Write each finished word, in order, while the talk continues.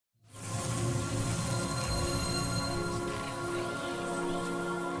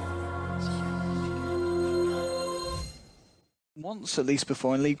once at least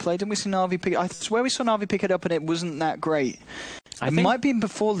before in League play. Didn't we see Na'Vi pick it? I swear we saw Na'Vi pick it up and it wasn't that great. It might be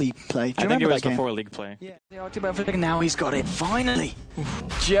before League play. Do you remember that game? Before League play. Yeah, now he's got it, finally!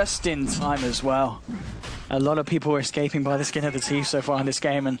 Just in time as well. A lot of people were escaping by the skin of the teeth so far in this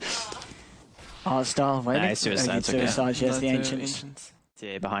game, and Artstyle waiting. Nice suicide. Yes, the Ancients.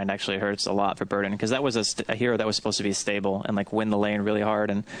 TA behind actually hurts a lot for Burden, because that was a hero that was supposed to be stable and like win the lane really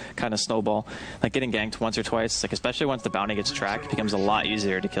hard and kind of snowball. Like getting ganked once or twice, like especially once the bounty gets tracked, it becomes a lot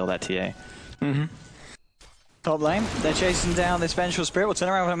easier to kill that TA. Top lane, they're chasing down this Vengeful Spirit. We'll turn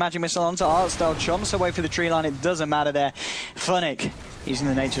around with a magic missile onto Artstyle. Chomps away for the tree line. It doesn't matter there. Funnik using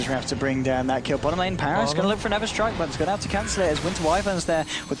the Nature's Wrath to bring down that kill. Bottom lane, Paris going to look for another strike, but it's going to have to cancel it as Winter Wyvern's there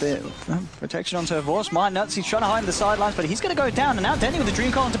with the protection onto her Vorce. My nuts, he's trying to hide the sidelines, but he's going to go down. And now Dendi with the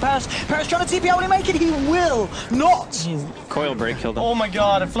Dream Call onto Paris. Paris trying to TP out. Will he make it? He will not! Coil break killed him. Oh my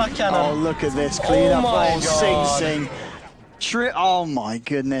god, a flat cannon. Oh, look at this. Clean up by Sing. Oh my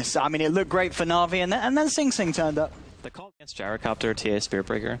goodness. I mean, it looked great for Na'Vi, and then Sing turned up. The call against Gyrocopter, TA Spirit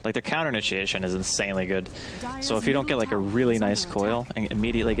Breaker, like their counter initiation is insanely good. So if you don't get like a really nice coil and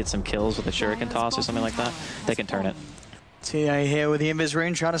immediately get some kills with a shuriken toss or something like that, they can turn it. TA here with the Invis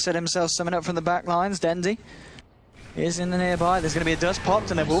Rune trying to set himself summon up from the back lines. Dendi is in the nearby. There's going to be a dust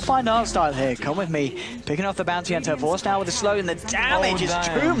popped, and they will find Artstyle here. Come with me. Picking off the bounty onto Vorce now with the slow, and the damage is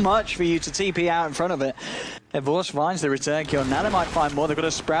too much for you to TP out in front of it. Vorce finds the return kill. Now they might find more. They've got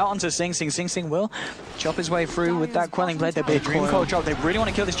a Sprout onto Sing. Sing will chop his way through with that Quelling Blade. There'll be a Dream Coil drop. They really want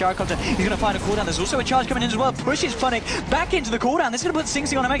to kill this Gyrocopter. He's going to find a cooldown. There's also a charge coming in as well. Pushes Funnik back into the cooldown. This is going to put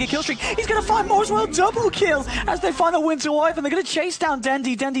Sing on a mega kill streak. He's going to find more as well. Double kill as they find the Winter Wyvern. They're going to chase down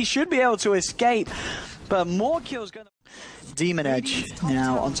Dendi. Dendi should be able to escape, but more kills going to... Demon Edge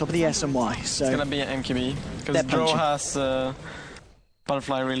now on top of the SNY. So it's gonna be an MKB because Drow has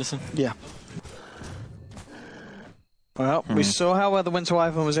Butterfly Realism. Yeah. Well, we saw how well the Winter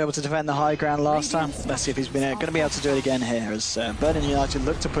Wyvern was able to defend the high ground last time. Let's see if he's going to be able to do it again here as Burden United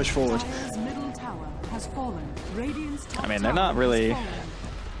look to push forward. I mean, they're not really...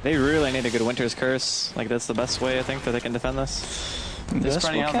 They really need a good Winter's Curse. Like, that's the best way, I think, that they can defend this. They're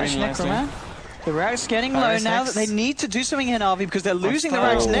spreading out really nicely. The Rack's getting low now that they need to do something here, Na'Vi, because they're losing the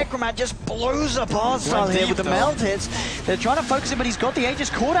Rack's. Necromat just blows up Artstyle here with the melt hits. They're trying to focus it, but he's got the Aegis.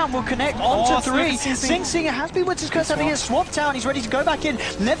 Cooldown will connect onto 3. Sing has to be Winter's Curse. I think he's swapped out. He's ready to go back in.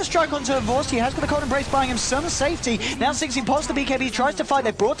 Nether Strike onto Vorce. He has got the Cold Embrace buying him some safety. Now Sing pops the BKB. He tries to fight. They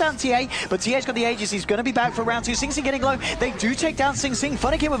brought down TA, but TA's got the Aegis. He's going to be back for round 2. Sing getting low. They do take down Sing.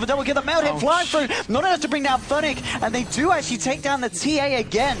 Funnik here with a double kill. The melt hit flying through. Not enough to bring down Funnik, and they do actually take down the TA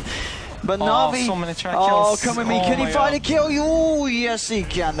again. But Na'Vi, so many track kills. Come with me, can he find a kill? Oh, yes he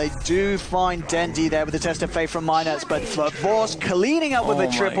can. They do find Dendi there with the Test of Faith from Miners, but Vorce cleaning up with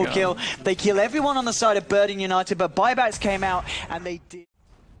a triple kill. They kill everyone on the side of Burden United, but buybacks came out, and they did.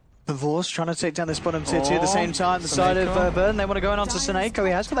 Vorce trying to take down this bottom tier 2 at the same time. The side of Burden, they want to go in onto SoNNeikO.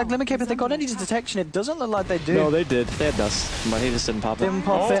 He has got that Glimmer Cape. If they got any detection, it doesn't look like they do. No, they did. They had dust, but he just didn't pop it. Didn't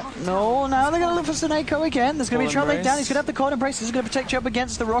pop it. No, now they're going to look for SoNNeikO again. There's going to be a trap leg down. He's going to have the Cold Embrace. This is going to protect you up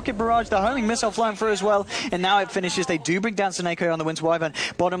against the Rocket Barrage. The homing missile flying through as well. And now it finishes. They do bring down SoNNeikO on the Winter Wyvern.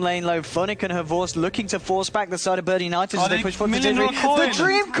 Bottom lane low. Funnik and her Vorce looking to force back the side of Burden United as they push forward to Dendi. The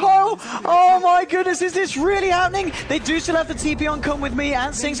Dream Coil! Oh my goodness, is this really happening? They do still have the TP on Come With Me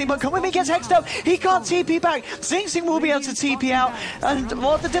and Sing, but Come With Me gets hexed up. He can't TP back. Sing will be able to TP out. And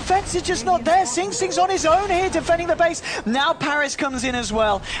well, the defense is just not there. Sing's on his own here defending the base. Now Paris comes in as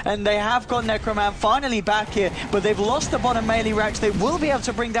well. And they have got Necroman finally back here. But they've lost the bottom melee racks. They will be able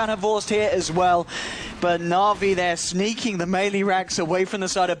to bring down her Vorce here as well. But Na'Vi there sneaking the melee racks away from the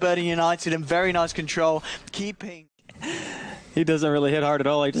side of Burden United in very nice control. Keeping. He doesn't really hit hard at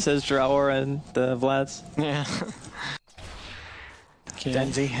all, like just says Drow and the Vlads. Yeah.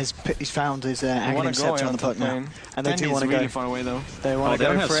 Dendi he's found his Aghanim Scepter on the puck now. And they do want to go. Really far away though. They want to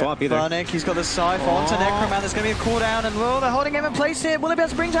go for it. Funnik, he's got the Scythe onto Necroman. There's going to be a cooldown, and well, they're holding him in place here. Will they be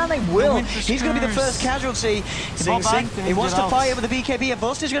able to bring down? They will. He's going to be the first casualty. Sing, he wants to fight it with the BKB.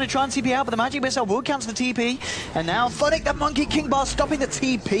 Vorce going to try and TP out, but the magic missile will cancel the TP. And now Funnik, the Monkey King Bar, stopping the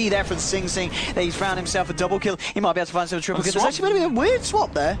TP there from Sing. He's found himself a double kill. He might be able to find some triple kill. There's actually going to be a weird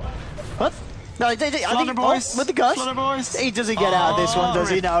swap there. What? No, I think with the Gust, he doesn't get out of this one,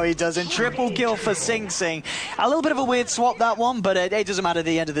 does he? No, he doesn't. Triple kill for Sing. A little bit of a weird swap, that one, but it doesn't matter at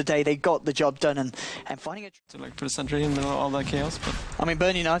the end of the day. They got the job done, and finding it. So like for the sentry in all that chaos, but I mean,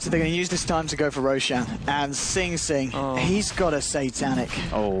 Burden United, they're going to use this time to go for Roshan, and Sing, he's got a Satanic.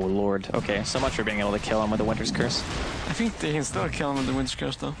 Oh, Lord. Okay, so much for being able to kill him with the Winter's Curse. I think they can still kill him with the Winter's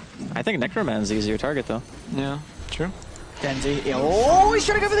Curse, though. I think Necroman's the easier target, though. Yeah, true. Dendi. Oh, he's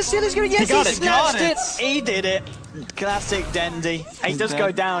trying to go for the steal. He's going to, yes, he snatched it. He did it. Classic Dendi. He does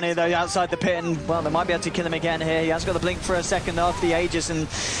go down here, though, outside the pit, and, well, they might be able to kill him again here. He has got the blink for a second after the Aegis, and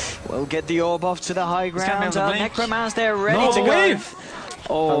we'll get the orb off to the high ground. Necroman's there, ready to go.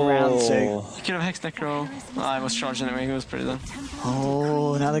 Oh, round 2. He could have hexed Necro. I was charged anyway, he was pretty done.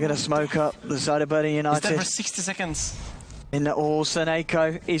 Oh, now they're going to smoke up the side of Burning United. He's dead for 60 seconds. In the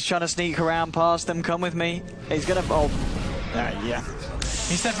SoNNeikO, he's trying to sneak around past them. Come with me. He's going to... Oh, yeah.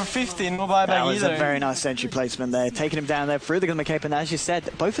 He's dead for 50, no buyback either. That was a very nice sentry placement there. Taking him down there through the Cape, and as you said,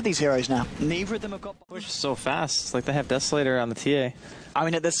 both of these heroes now, neither of them have got... Push so fast. It's like they have Desolator on the TA. I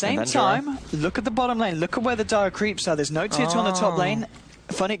mean, at the same time, look at the bottom lane. Look at where the dire creeps are. There's no tier 2 on the top lane.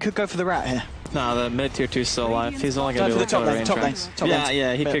 Funnik could go for the rat here. No, the mid tier 2 is still alive. He's only going to be able to top lane.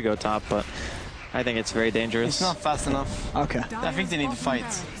 Yeah, he could go top, but I think it's very dangerous. It's not fast enough. Okay. I think they need to fight.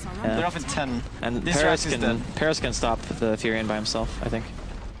 Yeah. They're up in 10. And Paris can stop the Furion by himself, I think.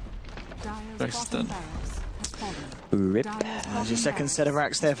 Paris is dead. Rip. There's your second set of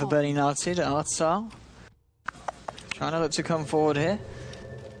racks there for Burning United. Artstyle trying to look to come forward here.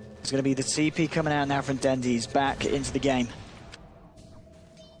 It's going to be the TP coming out now from Dendi. He's back into the game.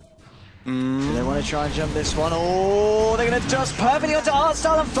 Do they want to try and jump this one? Oh, they're going to dust perfectly onto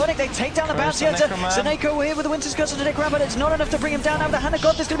Artstyle and Funnik. They take down the bounty hunter. SoNNeikO here with the Winter's Curse on the Necroman, but it's not enough to bring him down. Now with the hand of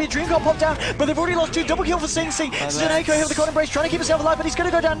God, there's going to be a Dream God pop down, but they've already lost 2. Double kill for Sing Sing. SoNNeikO here with the Cold Embrace, trying to keep himself alive, but he's going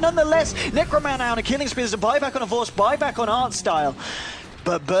to go down nonetheless. Necroman now on a killing spree. There's a buyback on a Force, buyback on Artstyle.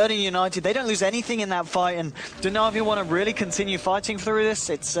 But Burning United, they don't lose anything in that fight, and do Na'Vi want to really continue fighting through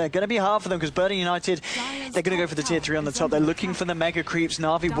this? It's going to be hard for them, because Burning United, they're going to go for the tier 3 on the top. They're looking for the mega creeps.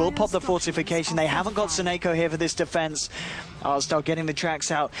 Na'Vi will pop the fortification. They haven't got SoNNeikO here for this defense. Artstyle getting the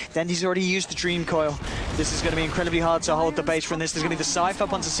tracks out. Dendi's already used the Dream Coil. This is going to be incredibly hard to hold the base from this. There's going to be the Scythe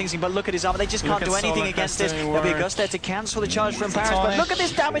up onto Sing Sing, but look at his armor. They just can't do anything against this. There'll be a Gust there to cancel the charge from Paris, but look at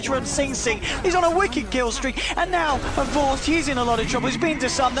this damage from Sing Sing. He's on a wicked kill streak, and now, of course, he's in a lot of trouble. He's being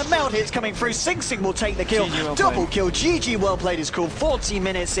disarmed. The melt hits coming through. Sing Sing will take the kill. Double kill. GG well played is called. 40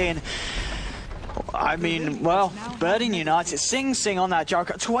 minutes in. I mean, well, Burning United, Sing Sing on that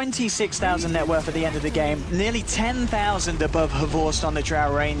Gyrocopter, 26,000 net worth at the end of the game, nearly 10,000 above Havorst on the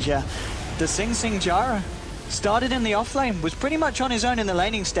Drow Ranger. The Sing Sing Gyro started in the off lane, was pretty much on his own in the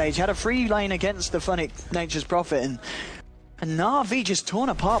laning stage, had a free lane against the Funnik Nature's Prophet, and Na'Vi just torn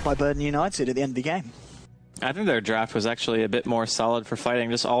apart by Burning United at the end of the game. I think their draft was actually a bit more solid for fighting,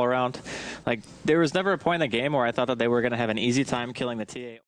 just all around. Like, there was never a point in the game where I thought that they were going to have an easy time killing the TA.